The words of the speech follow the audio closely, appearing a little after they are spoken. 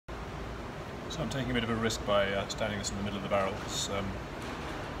So I'm taking a bit of a risk by standing this in the middle of the barrel, because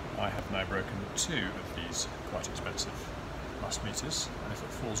I have now broken 2 of these quite expensive must meters, and if it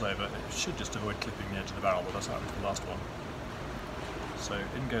falls over it should just avoid clipping the edge of the barrel, but that's happened to the last one. So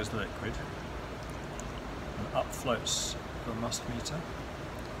in goes the liquid, and up floats the must meter.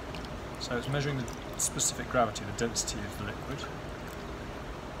 So it's measuring the specific gravity, the density of the liquid.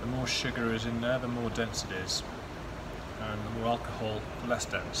 The more sugar is in there, the more dense it is, and the more alcohol, the less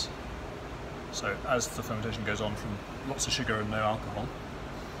dense. So as the fermentation goes on from lots of sugar and no alcohol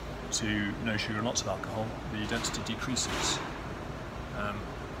to no sugar and lots of alcohol, the density decreases.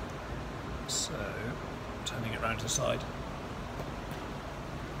 So turning it round to the side,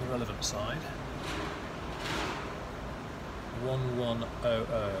 the relevant side, 1100.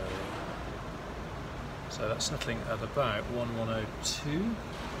 So that's settling at about 1102,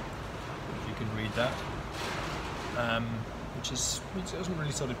 if you can read that, which it hasn't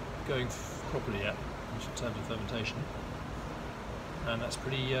really started going properly yet in terms of fermentation, and that's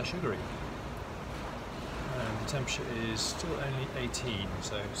pretty sugary. And the temperature is still only 18,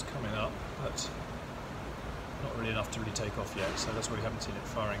 so it's coming up, but not really enough to really take off yet, so that's why we haven't seen it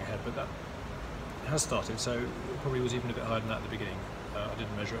firing ahead, but that has started, so it probably was even a bit higher than that at the beginning. I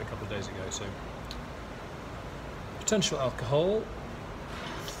didn't measure it a couple of days ago. So potential alcohol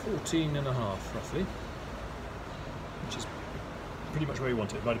 14.5 roughly, which is pretty much where you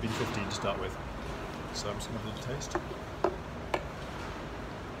want it. It might have been 15 to start with, so I'm just going to have a little taste.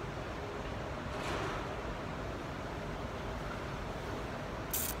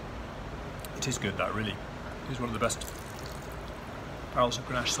 It is good, that really. It is one of the best barrels of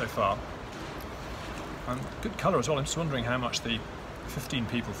Grenache so far. And good colour as well. I'm just wondering how much the 15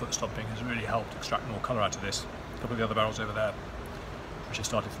 people foot stomping has really helped extract more colour out of this. A couple of the other barrels over there, which have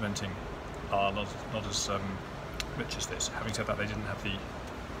started fermenting, are not as rich as this. Having said that, they didn't have the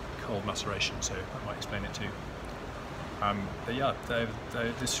cold maceration, so that might explain it too. But yeah,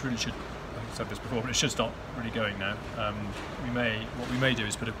 this really should, I've said this before, but it should start really going now. What we may do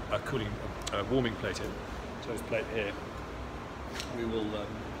is put a warming plate in. So this plate here, we will,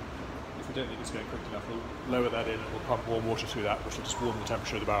 if we don't think it's going quick enough, we'll lower that in and we'll pump warm water through that, which will just warm the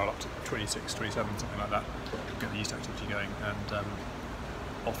temperature of the barrel up to 26, 27, something like that. Get the yeast activity going, and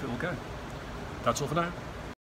off it will go. That's all for now.